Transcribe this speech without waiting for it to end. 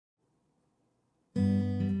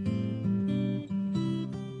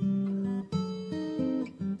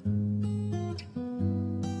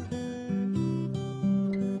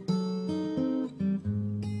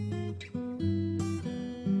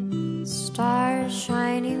Stars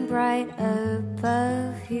shining bright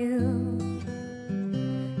above you.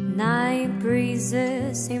 Night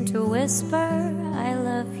breezes seem to whisper, I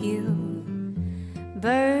love you.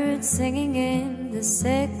 Birds singing in the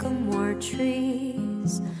sycamore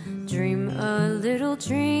trees. Dream a little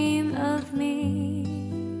dream of me.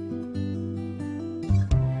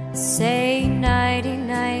 Say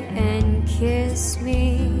nighty-night and kiss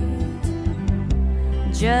me.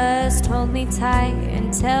 Just hold me tight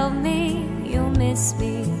and tell me you'll miss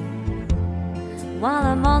me. While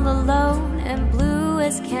I'm all alone and blue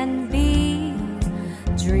as can be,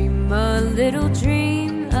 dream a little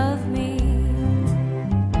dream of me.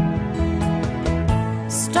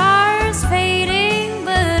 Stars fading,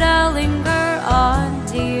 but I'll linger on,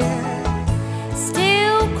 dear.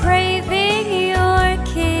 Still craving your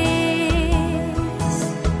kiss.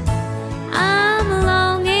 I'm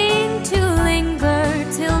longing to linger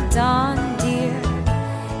till dawn, dear.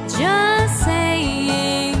 Just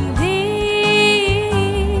saying these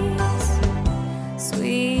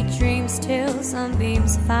sweet dreams till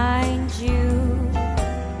sunbeams find you.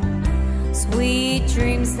 Sweet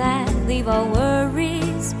dreams that leave all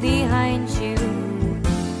worries behind you.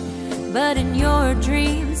 But in your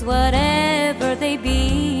dreams, whatever they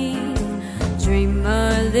be, dream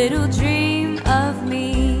a little dream of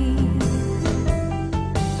me.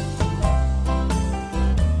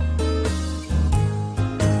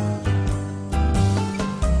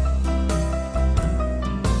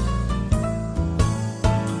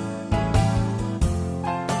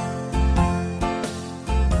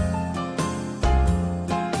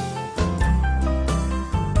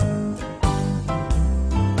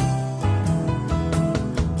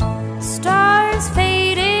 Stars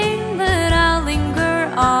fading, but I'll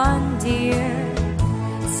linger on, dear.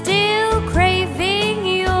 Still craving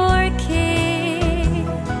your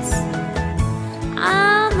kiss.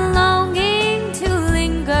 I'm longing to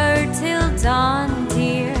linger till dawn,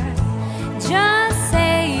 dear. Just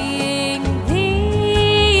saying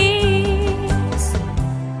these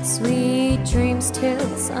sweet dreams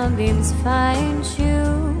till sunbeams find you.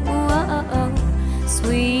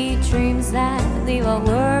 Sweet dreams that leave all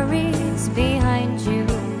worries behind you.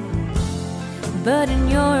 But in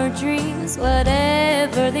your dreams,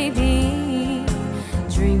 whatever they be,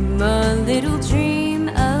 dream a little dream